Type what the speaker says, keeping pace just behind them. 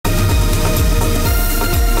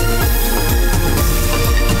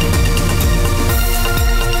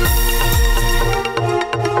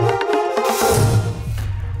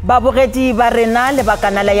Babogedi ba rena le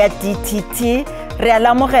bakanala ya DTT re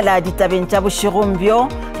alamogela ditabeng tša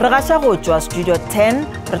bošigombjo re gaša go tšwa Studio 10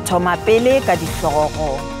 re thoma pele ka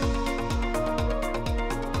dihlogo.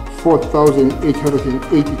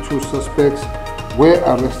 4,882 suspects were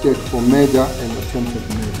arrested for murder and attempted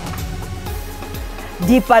murder.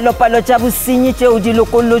 Dipalopalo tša bosenyi tšeo di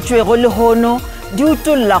lokolotšwego lehono di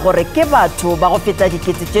utolla gore ke batho ba go feta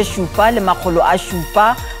dikete tše šupa le makgolo a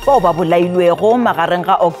šupa bao ba bolailwego magareng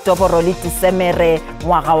ga Oktoboro le Disemere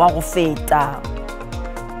ngwaga wa go feta.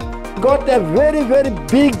 Got a very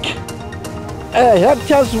big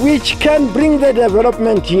hectares which can bring the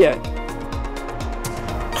development here.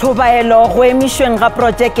 Tlhobaelo go emišweng ga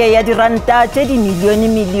projeke ya diranta tše di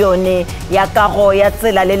milione ya kago ya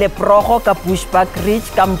tsela le leprogo ka Bushbuck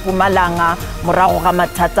Ridge ka Mpumalanga morago ga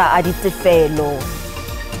mathata a ditefelo.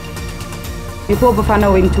 Before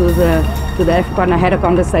Bafana went to the AFCON, I had a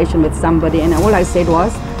conversation with somebody and all I said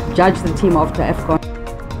was, judge the team after AFCON.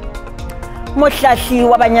 Mohlahli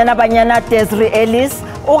wa Banyana Desiree Ellis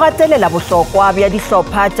o gatelela bohlokwa bja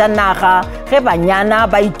dihlopha tša naga ge banyana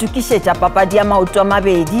ba itukišetša papadi ya maoto a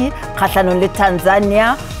mabedi kgahlanong le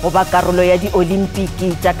Tanzania go ba karolo ya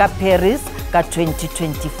di-Olimpiki tša ka Paris ka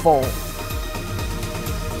 2024.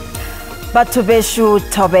 Batho bešo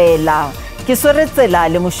thobela ke soretsela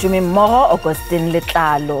le mošomi mmogo Augustine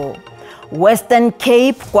Letlalo. Western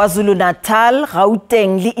Cape, KwaZulu-Natal,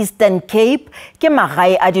 Gauteng le Eastern Cape ke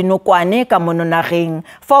magae a dinokwane ka mononageng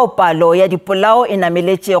fao palo ya dipolao e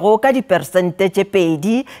nameletšego ka dipersente tše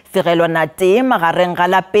 2 fegelwana tee magareng ga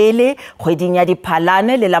la pele kgweding ya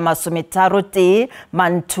Diphalane le la 31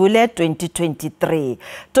 Manthule 2023.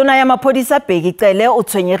 Tona ya maphodisa Peggy Cele o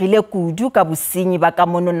tshwenyegile kudu ka bosenyi ba ka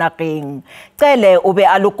mononageng. Cele o be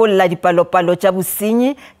a lokolla dipalopalo tša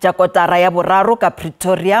bosenyi tša kotara ya boraro ka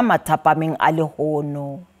Pretoria mathapameng a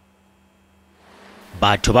lehono.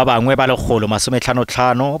 Batho ba bangwe ba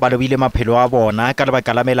 155 ba lobile maphelo a bona ka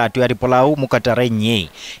lebaka la melato ya dipolao mo kotareng ye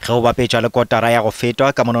ge go bapetšwa le kotara ya go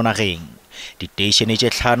fetwa ka mononageng. Diteišene tše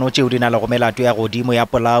 5 tšeo di na le go melato ya godimo ya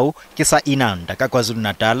polao ke sa Inanda ka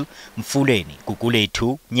KwaZulu-Natal, Mfuleni,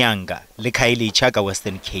 Gugulethu, Nyanga le Khayelitsha ka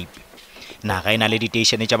Western Cape. Naga e na le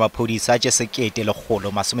diteišene tša maphodisa tše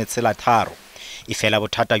 1,163 efela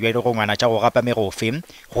bothata bja digongwana tša go gapa megofe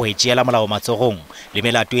go e tšeela molao matsogong le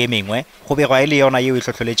melato e mengwe go begwa e le yona yeo e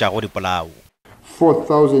hlohloletšago dipolao.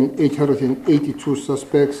 4,882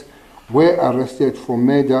 suspects were arrested for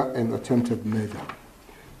murder and attempted murder.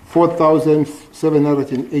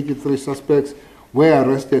 4,783 suspects were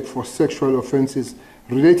arrested for sexual offenses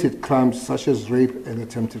related crimes such as rape and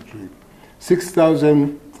attempted rape.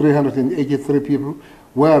 6,383 people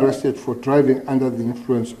were arrested for driving under the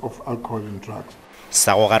influence of alcohol and drugs.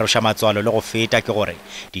 Sa go garoša matswalo le go feta ke gore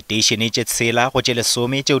diteišene tše 6 go tše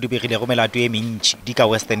 10 tšeo di begilego melato e mentši di ka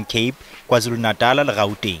Western Cape, KwaZulu-Natal le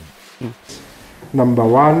Gauteng. Number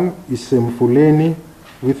 1 is Mfuleni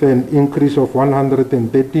with an increase of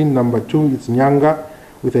 113. Number 2 is Nyanga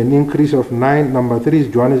with an increase of 9. Number 3 is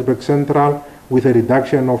Johannesburg Central with a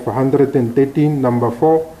reduction of 113. Number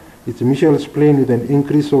 4 is Mitchell's Plain with an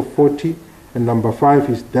increase of 40. And number 5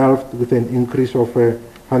 is Delft with an increase of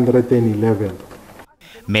 111.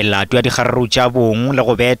 Melato ya dikgaruru tša bong le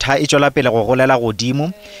go betha e tšwela pele go golela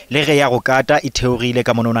godimo le ge ya go kata e theogile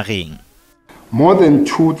ka mononageng. More than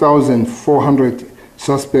 2,400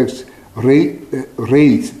 suspects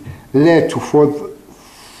raids led to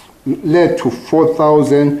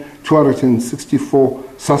 4,264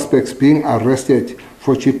 suspects being arrested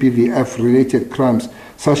for GBVF-related crimes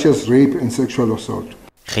such as rape and sexual assault.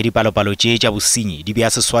 Ge dipalopalo tše tša bosenyi di bea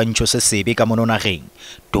seswantšho se sebe ka mononageng,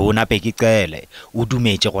 Tona Peggy Cele o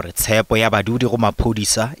dumetše gore tshepo ya badudi go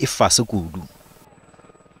maphodisa e fase kudu.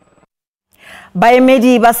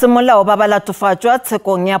 Baemedi ba semolao ba latofatšwa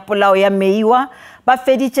tshekong ya polao ya meiwa ba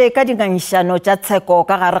feditše ka dingangišano tša tsheko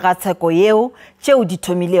ka gare ga tsheko yeo tšeo di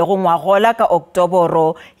thomilego ngwagola ka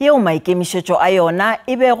Oktoboro yeo maikemišetšo a yona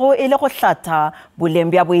e bego e le go hlatha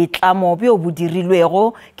boleng bja boitlamo bjo bo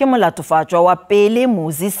dirilwego ke molatofatšwa wa pele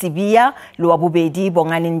Muzi Sibiya le wa bobedi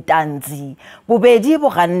Bongani Ntanzi. Bobedi bo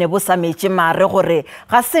ganne bo sametše mare gore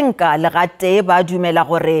ga senka le ga tee ba dumela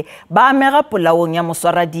gore ba amega polaong ya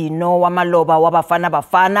moswaradino wa maloba wa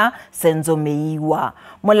Bafana Senzo Meiwa.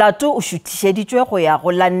 Molato o šuthišeditšwe go ya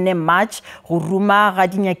go la 4 March go ruma ga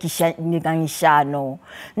dinyakišano.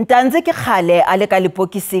 Ntantse ke kgale a le ka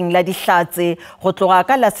lepokising la dihlatse go tloga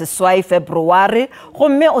ka la 9 February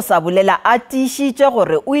gomme o sa bolela a tišitše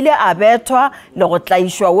gore o ile a bethwa le go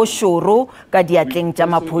tlaišwa wo šoro ka diatleng tša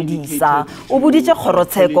maphodisa. O boditše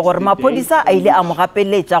kgorotsheko gore maphodisa a ile a mo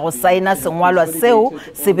gapeletša go saena sengwalwa seo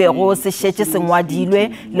se bego se šetše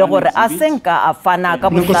sengwadilwe le gore a senka a fana ka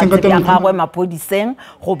bohlatse bja gagwe maphodiseng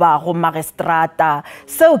goba go magistrata.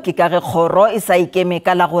 Seo ke ka ge kgoro e sa ikeme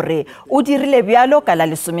ka la gore o dirile bjalo ka la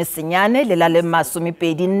 19 le la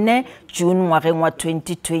 24 June ngwageng wa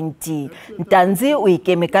 2020. Ntantse o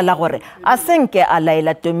ikeme ka la gore a senke a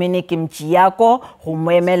laela Dominic Mjiyako go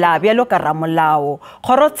moemela bjalo ka ramolao.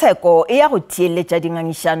 Kgorotsheko e ya go thieletša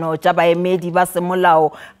dingangišano tša baemedi ba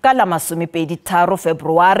semolao ka la 23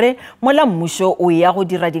 February mola mmušo o ya go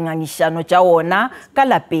dira dingangišano tša ona ka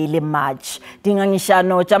la 1 March.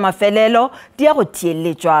 Dingangišano tša mafelelo di ya go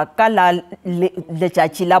thieletšwa ka la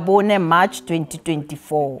letšatši la 4 March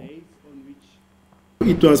 2024.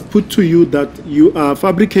 It was put to you that you are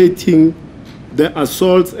fabricating the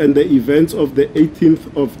assaults and the events of the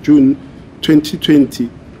 18th of June 2020.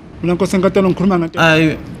 I'm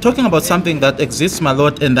talking about something that exists, my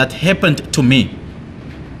lord, and that happened to me.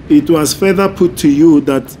 It was further put to you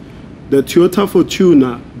that the Toyota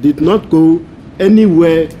Fortuner did not go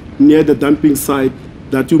anywhere near the dumping site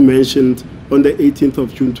that you mentioned on the 18th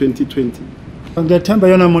of June 2020.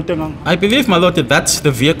 I believe, my lord, that that's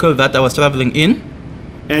the vehicle that I was traveling in.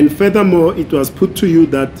 And furthermore, it was put to you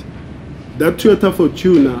that that Toyota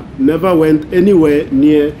Fortuner never went anywhere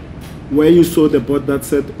near where you saw the board that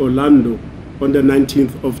said Orlando on the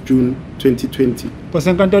 19th of June 2020.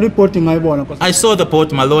 I saw the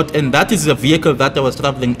board, my lord, and that is the vehicle that I was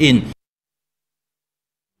traveling in.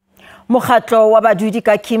 Mokgatlo wa badudi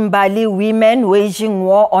ka Kimberley Women Waging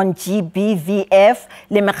War on GBVF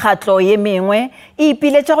le mekgatlo ye mengwe e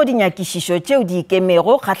ipiletša go dinyakišišo tšeo di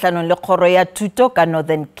ikemego kgahlanong le kgoro ya thuto ka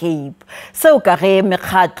Northern Cape. Seo ka ge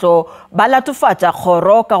mekgatlo ba latofatša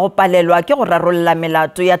kgoro ka go palelwa ke go rarolla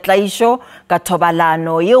melato ya tlaišo ka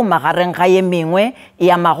thobalano yeo magareng ga ye mengwe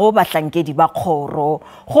e amago bahlankedi ba kgoro.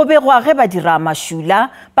 Go begwa ge ba dira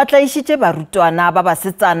mašula ba tlaišitše barutwana ba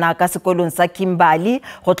basetsana ka sekolong sa Kimberley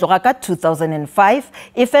go tloga ka 2005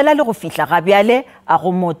 e fela le go fihla ga bjale a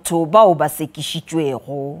go motho bao ba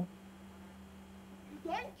sekišitšwego.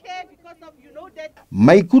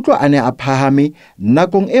 Maikutlo a ne a phahame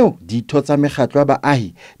nakong eo ditho tsa mekgatlo ya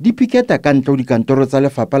baahi di piketa ka ntle ho dikantoro tsa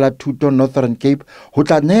Lefapha la Thuto Northern Cape ho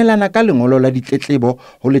tla nehelana ka lengolo la ditletlebo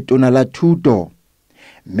ho letona la thuto.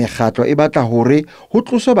 Mekgatlo e batla hore ho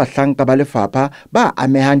tloswe bahlanka ba lefapha ba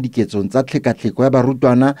amehang diketsong tsa tlhekatlheko ya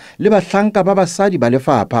barutwana le bahlanka ba basadi ba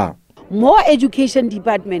lefapha. More education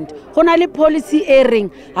department gona le policy e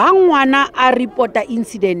reng ha ngwana a reporta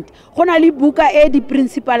incident gona le buka e di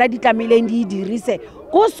principal di tlameleng di dirise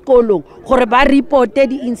go sekolong gore ba reporte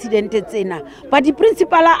di incident tsena, but the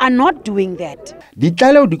principal are not doing that.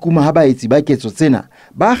 Ditlaleho di kuma ha baetsi ba ketso tsena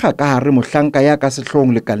ba ga ka hare mohlanka ya ka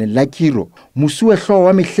sehlong lekaleng la Khiro mosuwehlooho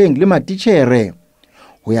wa mehleng le matitjhere.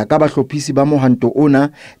 Ho ya ka bahlophisi ba mohanto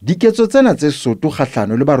ona, diketso tsena tse soto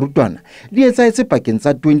kgahlano le barutwana di etsaetse pakeng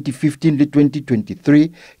tsa 2015 le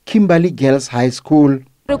 2023 Kimberley Girls High School.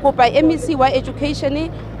 Re kopa MEC wa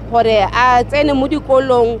education gore a tsene mo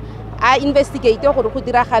dikolong a investigate gore go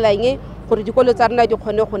diragalang gore dikolo tsa rena di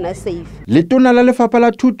kgone go na safe. Letona la Lefapha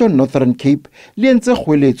la Thuto Northern Cape le entse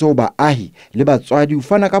kgweletso baahi le batswadi ho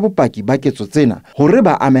fana ka bopaki ba ketso tsena hore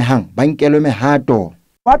ba amehang ba nkelwe mehato.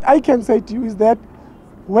 What I can say to you is that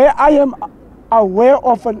where I am aware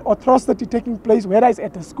of an atrocity taking place, whether it's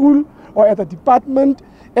at a school or at a department,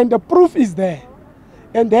 and the proof is there,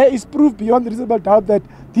 and there is proof beyond reasonable doubt that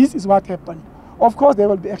this is what happened, of course there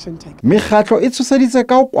will be action taken. Mekgatlo e tshoseditse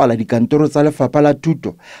ka ho kwala dikantoro tsa Lefapha la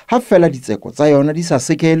Thuto ha fela ditseko tsa yona di sa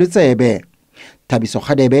sekelwe tsebe. Thabiso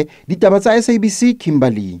Khadebe, ditaba tsa SABC,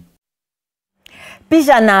 Kimberley.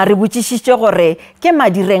 Pijana re botšišitše gore ke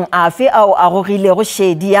madireng afe ao a gogilego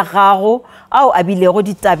šedi ya gago ao a bilego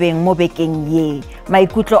ditabeng mo bekeng ye.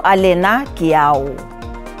 Maikutlo a lena ke ao.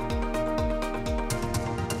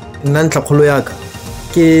 Nna ntlhakgolo ya ka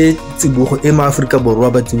ke tsibogo e maAforika Borwa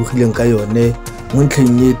ba tsibogileng ka yone mo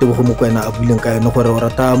ntlheng ye Tebogo Mokoena a buileng ka yone gore o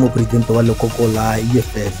rata moporesidente wa lekoko la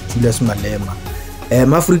EFF Julius Malema.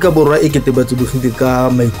 maAforika Borwa e kete ba tsibogile ka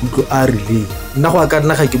maikutlo a rileng. Nna go a ka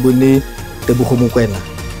nna ga ke bone Tebogo Mokoena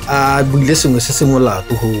a buile sengwe se se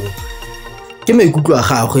molato go ke maikutlo a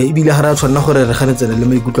gagwe ebile ga ra tshwana gore re ganetsene le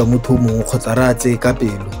maikutlo a motho mongwe kgotsa ra tse ka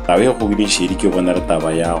pelo. Taba go bile shedi ke bona re taba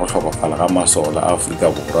ya go tlhokofala ga masola a Aforika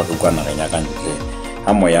Borwa go kwa nageng ya ka ntle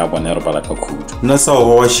ha moya bona re bala ka khudu nna sa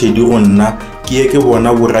wa shedi go nna ke ke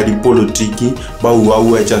bona borra dipolitiki ba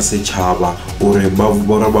uaetša setšhaba gore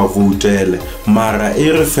ba voutele mara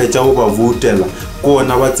e re fetša go ba voutela ko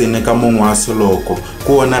ona ba tsene ka mongwe wa seloko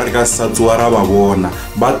ko ona re ka sa tsoa ra ba bona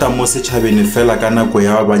ba ta mo setšhabeng fela ka nako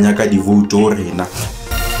ya ba nyaka divouto go rena.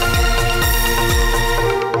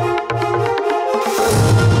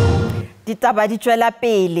 Ditaba di tswela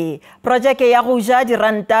pele. Projeke ya go ja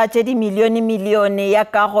diranta tše di milione ya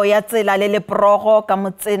kago ya tsela le leprogo ka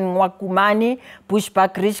motseng wa Kumane,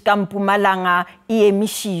 Bushbuckridge ka Mpumalanga e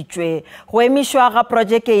emišitšwe. Go emišwa ga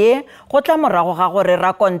projeke ye go tla morago ga gore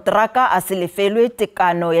rakontraka a se lefelwe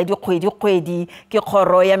tekano ya dikgwedi ke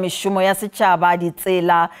kgoro ya mešomo ya setšhaba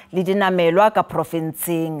ditsela le dinamelwa ka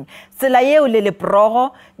profenseng. Tsela yeo le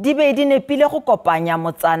leprogo di be di nepile go kopanya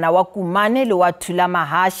motsana wa Kumane le wa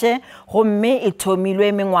Thulamahashe gomme e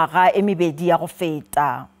thomilwe mengwaga e mebedi ya go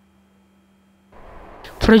feta.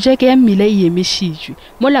 Projeke ya mmila e emišitšwe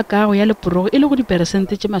mola kago ya leprogo e le go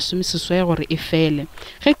diperesente tše 80 gore e fele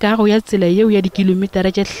ge kago ya tsela yeo ya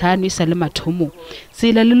dikilometara tše 5 e sa le mathomo.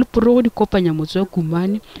 Tsela le leprogo di kopanya motse wa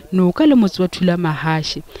Kumane noka le motse wa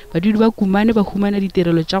Thulamahashe. Badudi ba Kumane ba humana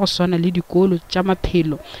ditirelo tša go swana le dikolo tša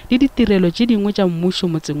maphelo le ditirelo tše dingwe tša mmušo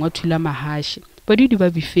motseng wa Thulamahashe. Badudi ba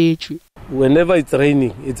bifetšwe. Whenever it's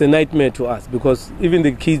raining, it's a nightmare to us because even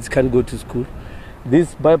the kids can't go to school.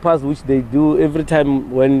 This bypass which they do every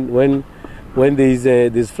time when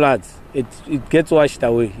there's floods, it gets washed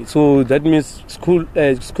away. So that means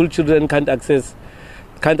school children can't access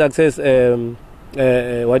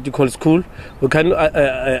what you call school. We can't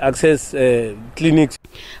access clinics.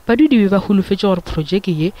 Badudi ba hulufetše gore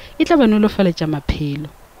projeke ye e tla ba nolofaletša maphelo.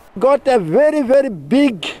 Got a very, very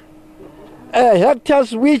big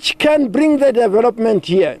hectares which can bring the development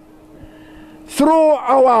here through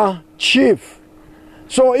our chief.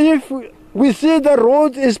 So if we see the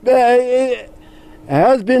road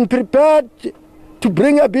has been prepared to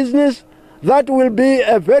bring a business, that will be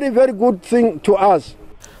a very, very good thing to us.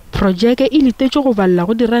 Projeke e litetše go balla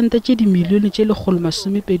go diranta tše di milione tše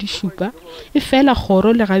 127 e fela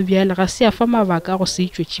kgoro le ga bjale ga se a fa mabaka go se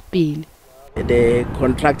itšwetše pele. The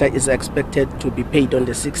contractor is expected to be paid on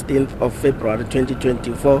the 16th of February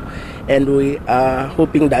 2024, and we are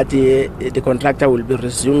hoping that the contractor will be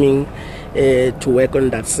resuming to work on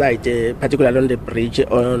that site, particularly on the bridge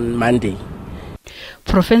on Monday.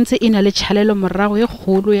 Province e na le tšhalelo morago e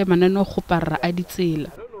kgolo ya mananeo go parra a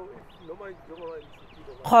ditsela.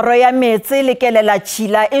 Kgoro ya Metsi le Kelela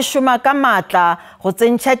Tšhila e šoma ka matla go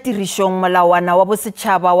tsentšha tirišong molawana wa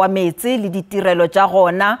bosetšhaba wa metsi le ditirelo tša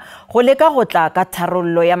gona go leka go tla ka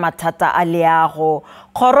tharollo ya mathata a leago.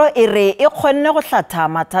 Kgoro e re e kgonne go hlatha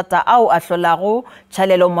mathata ao a hlolago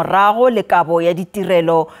tšhalelo morago le kabo ya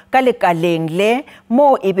ditirelo ka lekaleng le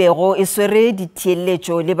mo e bego e swere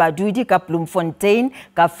ditheeletšo le badudi ka Bloemfontein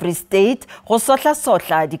ka Free State go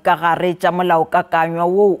sohla dikagare tša molaokakanywa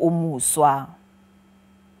woo o moswa.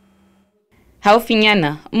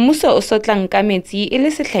 Haufinyana, mmuso o sotlang ka metsi e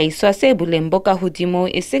le sehlahiswa se boleng bo ka hodimo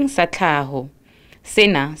e seng sa tlhaho.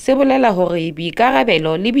 Sena se bolela hore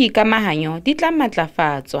boikarabelo le boikamahanyo di tla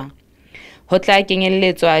matlafatswa. Ho tla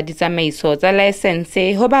kenyelletswa ditsamaiso tsa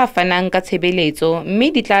laesense ho ba fanang ka tshebeletso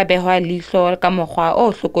mme di tla behwa leihlo ka mokgwa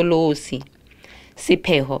o hlokolosi.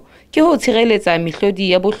 Sepheho ke ho tshireletsa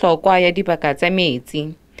mehlodi ya bohlokwa ya dibaka tsa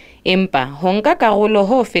metsi. Empa ho nka karolo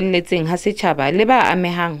ho felletseng ha setjhaba le ba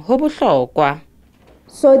amehang ho bohlokwa.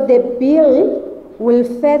 So the bill will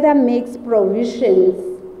further make provisions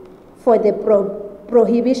for the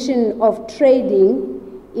prohibition of trading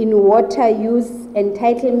in water use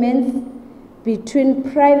entitlements between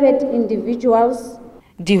private individuals.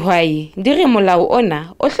 Dihwai di re molao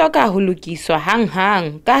ona o hloka ho lokiswa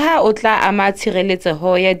hang ka ha o tla ama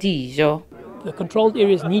tshireletseho ya dijo. The controlled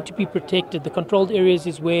areas need to be protected. The controlled areas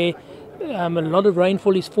is where a lot of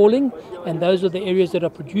rainfall is falling, and those are the areas that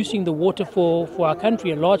are producing the water for our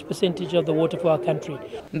country, a large percentage of the water for our country.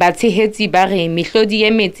 Batshehetsi ba re mehlodi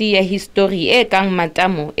ya metsi ya history e kang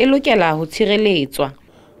matamo e lokela ho tshireletswa.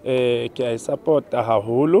 Ke a support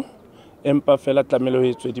haholo empa fela tlamelo ho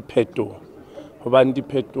etswe diphetho hobane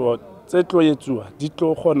diphetho tse tlo etsuwa di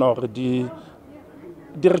tlo kgona hore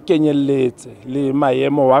di re kenyelletse le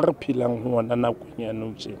maemo wa re phelang ho ona nakong ya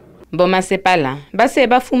nou tjena. Bomasepala ba se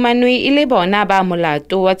ba fumanwe e le bona ba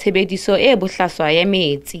molato wa tshebediso e bohlaswa ya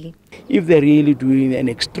metsi. If they're really doing an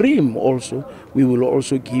extreme also, we will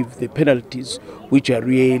also give the penalties which are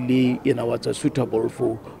really, what's suitable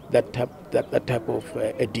for that type of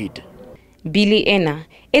a deed. Bili ena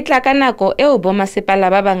e tla ka nako eo bomasepala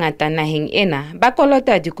ba bangata naheng ena ba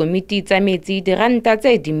kolota dikomiti tsa metsi diranta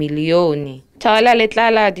tse dimilione. Thaola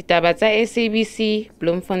Letlala, Ditaba tsa SABC,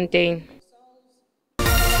 Bloemfontein.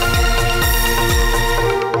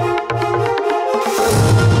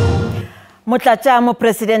 Motlatsa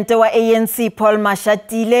mopresidente wa ANC Paul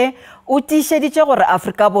Mashatile o tiišeditše gore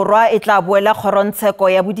Afrika Borwa e tla boela kgorontsheko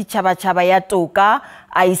ya boditšhabatšhaba ya toka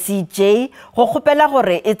ICJ go kgopela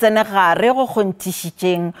gore e tsene gare go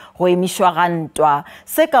kgonthišitšeng go emišwa ga ntwa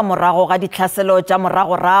se ka morago ga ditlhaselo tša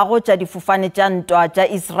moragorago tša difofane tša ntwa tša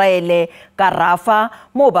Israele ka Rafa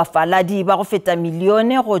moo bafaladi ba go feta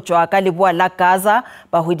milione go tšwa ka leboa la Gaza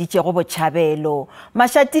ba hweditšego botšhabelo.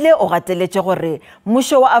 Mashatile o gateletše gore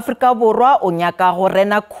mmušo wa Afrika Borwa o nyaka go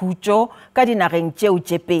rena khutšo ka dinageng tšeo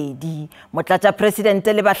tše pedi. Motlatsa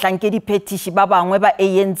presidente le bahlankedi phetiši ba bangwe ba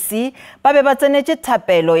ANC ba be ba tsenetše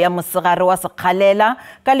thapelo ya mosegare wa sekgalela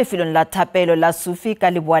ka lefelong la thapelo la Sufi ka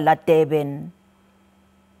leboa la Durban.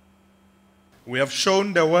 We have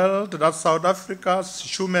shown the world that South Africa's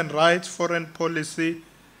human rights foreign policy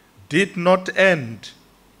did not end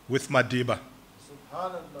with Madiba.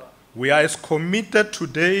 We are as committed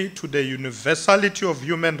today to the universality of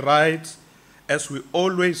human rights as we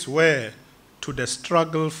always were to the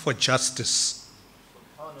struggle for justice,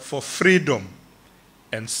 for freedom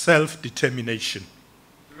and self-determination.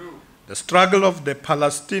 The struggle of the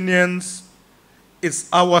Palestinians is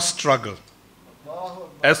our struggle,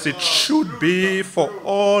 as it should be for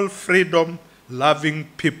all freedom-loving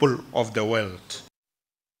people of the world.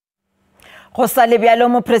 Go sa le bjalo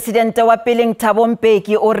mopresidente wa peleng Thabo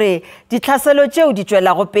Mbeki o re ditlhaselo tšeo di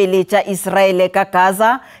tšwelago pele tša Israele ka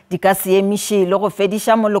Gaza di ka se emiše le go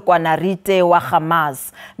fediša molokwana rite wa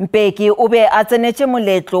Hamas. Mbeki o be a tsenetše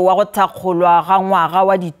moletlo wa go thakgolwa ga ngwaga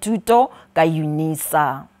wa dithuto ka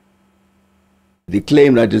UNISA. The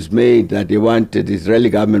claim that is made that the Israeli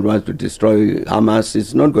government wants to destroy Hamas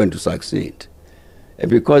is not going to succeed.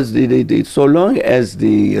 Because so long as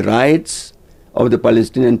the rights of the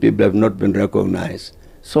Palestinian people have not been recognized,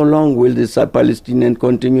 so long will the Palestinians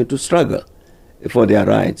continue to struggle for their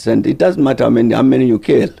rights. And it doesn't matter how many you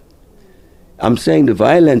kill. I'm saying the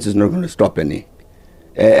violence is not going to stop any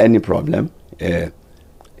problem.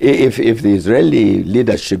 If the Israeli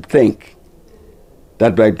leadership think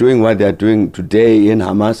that by doing what they're doing today in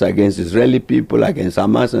Hamas against Israeli people, against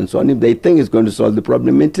Hamas and so on, if they think it's going to solve the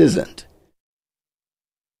problem, it isn't.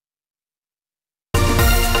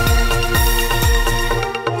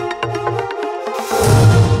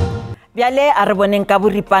 Bjale a re boneng ka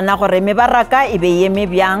boripana gore mebaraka e be eme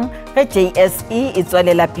bjang ge JSE e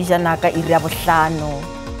tswelela pijana ka iri ya bohlano.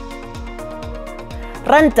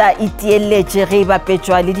 Ranta e tielletše ge e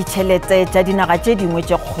bapetšwa le ditšhelete tša dinaga tše dingwe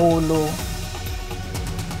tše kgolo.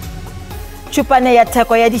 Tšhupane ya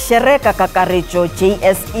theko ya dišere ka kakaretšo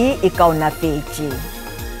JSE e kaonafetše.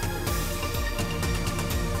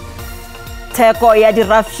 Theko ya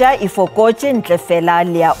dirafša e fokotše ntle fela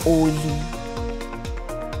le ya oli.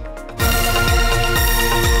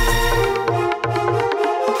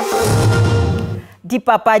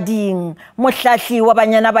 Dipapading mohlahli wa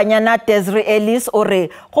banyana Desiree Ellis o re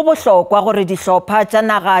go bohlokwa gore dihlopha tša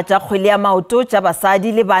naga tša kgwele ya maoto tša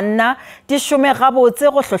basadi le banna di šome gabotse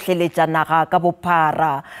go hlohleletša naga ka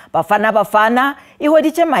bophara. Bafana e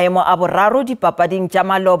hweditše maemo a boraro dipapading tša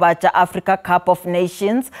maloba tša Africa Cup of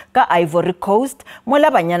Nations ka Ivory Coast mola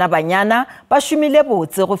banyana ba šomile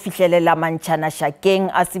botse go fihlelela mantšhana šakeng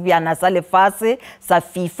a sebjana sa lefase sa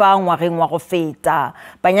FIFA ngwageng wa go feta.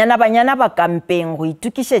 Banyana ba kampeng go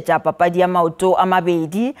itukišetša papadi ya maoto a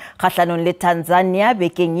mabedi kgahlanong le Tanzania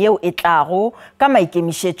bekeng yeo e tlago ka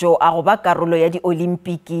maikemišetšo a go ba karolo ya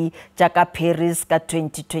di-Olimpiki tša ka Paris ka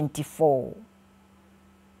 2024.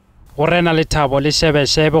 Go rena Lethabo le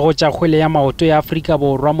Shebeshebe go tša kgwele ya maoto ya Afrika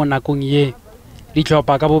Borwa mo nakong ye.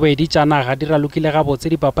 Dihlopha ka bobedi tša naga di ralokile gabotse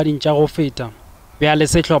dipapading tša go feta. Bjale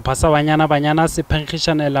sehlopha sa banyana se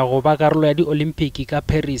phenkgišanela go ba karolo ya di-Olimpiki ka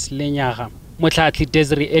Paris le nyaga. Mohlahli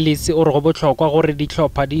Desiree Ellis o re go bohlokwa gore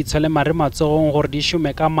dihlopha di itshwele mare matsogong gore di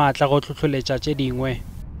šome ka maatla go tlhotlholetša tše dingwe.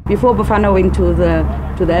 Before Bafana went to the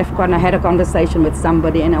AFCON, I had a conversation with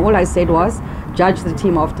somebody, and all I said was, judge the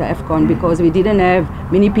team after AFCON, because we didn't have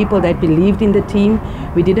many people that believed in the team.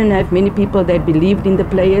 We didn't have many people that believed in the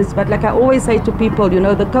players. But like I always say to people, you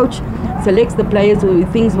know, the coach selects the players who he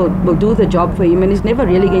thinks will do the job for him, and he's never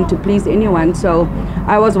really going to please anyone. So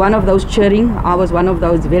I was one of those cheering. I was one of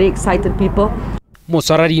those very excited people.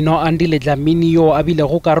 Moswaradino Andile Dlamini yo a bile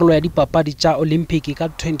go karolo ya dipapadi tša Olimpiki ka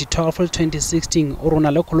 2012-2016 o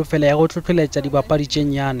rona le kholofelo ya go tlhotlheletša dipapadi tše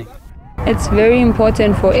nnyane. It's very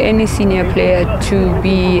important for any senior player to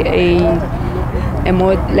be a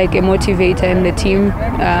motivator in the team,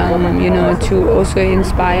 you know, to also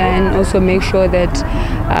inspire and also make sure that,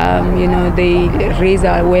 you know, they raise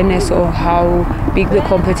our awareness of how big the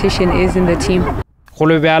competition is in the team. Go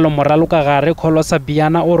le bjalo moralo ka gare Kholosa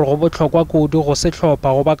Biana o re go botlhokwa kudu go se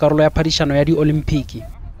tlhopha go ba karolo ya phadišano ya di-Olimpiki.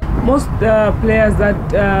 Most players that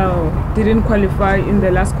didn't qualify in the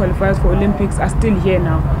last qualifiers for Olympics are still here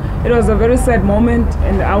now. It was a very sad moment,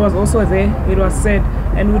 and I was also there. It was sad,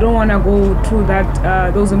 and we don't want to go through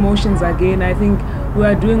that those emotions again. I think we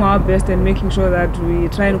are doing our best and making sure that we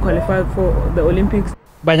try and qualify for the Olympics.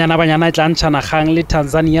 Banyana tla ntšhana kgang le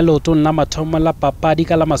Tanzania leotong la mathomo la papadi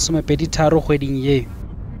ka la 23 kgweding ye.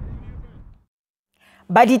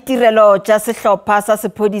 Ba ditirelo tša sehlopha sa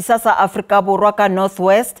sephodisa sa Afrika Borwa ka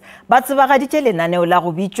Northwest ba tsebagaditše lenaneo la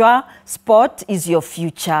go bitšwa Sport is your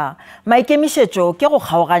future. Maikemišetšo ke go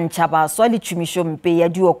kgaogantšha baswa le tšhomišompe ya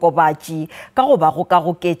diokobatši ka go ba go ka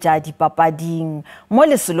goketša dipapading. Mo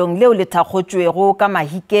lesolong leo le thakgotšwego ka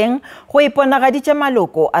Mahikeng go iponagaditše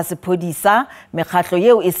maloko a sephodisa, mekgatlo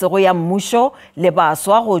yeo e sego ya mmušo le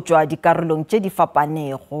baswa go tšwa dikarolong tše di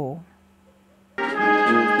fapanego.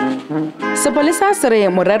 Sepolesa se re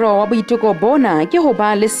morero wa boiteko bona ke go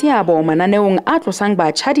ba le seabo mananeong a tlosang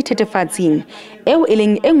batjha dithethefatsing eo e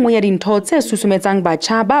leng e nngwe ya dintho tse susumetsang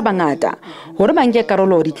batjha ba bangata gore ba nke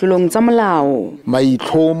karolo ditlolong tsa molao.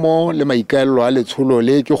 Maitlhomo le maikaelelo a letsholo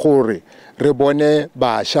le ke gore re bone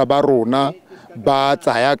batjha ba rona ba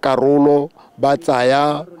tsaya karolo, ba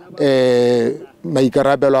tsaya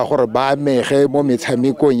maikarabelo a gore ba amege mo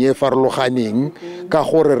metshamekong e farologaneng ka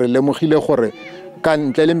gore re lemogile gore ka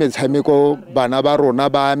ntle le metshameko bana ba rona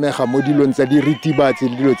ba amega mo dilong tsa diritibatsi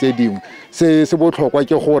le dilo tse dingwe. Se botlhokwa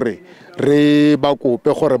ke gore re ba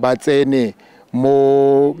kope gore ba tsene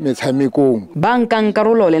mo metshamekong. Ba nkang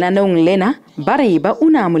karolo lenaneong lena ba re ba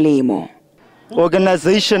una molemo.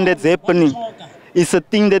 Organization that's happening is a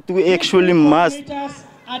thing that we actually must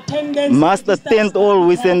attend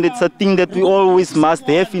always, and it's a thing that we always must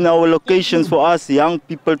have in our locations for us young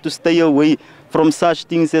people to stay away from such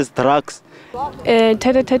things as drugs.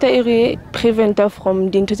 Thata e re preventa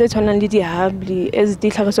from dintho tse tshwanang le di-habli as di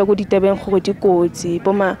tlhagiswa go ditabeng gore di kotsi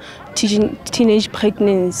boma teenage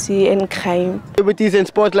pregnancy and crime. Activities and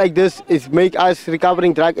sports like this is make us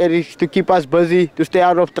recovering drug addicts to keep us busy, to stay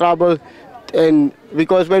out of trouble. And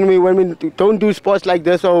because when we don't do sports like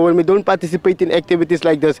this or when we don't participate in activities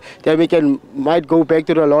like this, then we might go back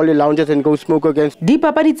to the lolly lounges and go smoke again.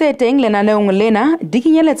 Dipapadi tse teng lenaneong lena di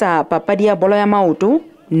kenyeletsa papadi ya bolo ya maoto,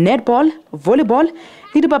 netball, volleyball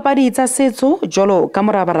le dipapadi tsa setso jolo ka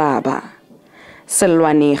morabaraba.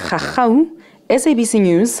 Selwane Gagau, SABC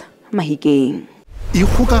News, Mahikeng.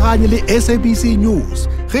 Ikgokaganye le SABC News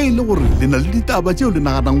ge ile gore le na le ditaba tšeo le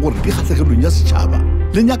naganang gore di kgatlhegelong ya setšhaba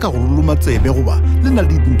le nyaka go loloma tsebe goba le na le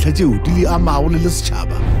dintlha tšeo di le amago le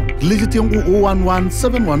setšhaba le letšeng go 011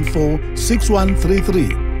 714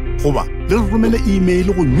 6133 goba le re romele email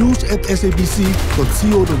go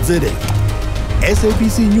news@sabc.co.za.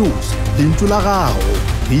 SABC News lentšu la gago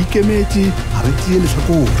re ikemetše ga re tšee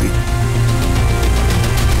lehlakore.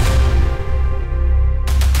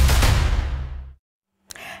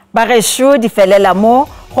 Bagesho di felela mo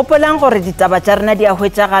gopolang gore ditaba tša rena di a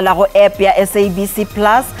hwetšagala go app ya SABC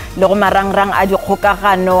Plus le go marangrang a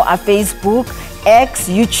dikgokagano a Facebook, X,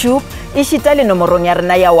 YouTube e šita le nomorong ya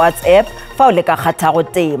rena ya WhatsApp fa o le ka kgathago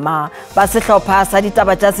tema. Ba sehlopha sa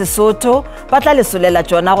ditaba tša Sesotho ba tla lesolela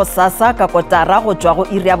tšona go sasa ka kotara go tšwa go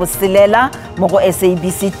iri ya boselela mo go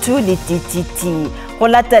SABC 2 le TTT go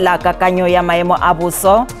latela kakanyo ya maemo a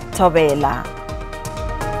boso Thobela.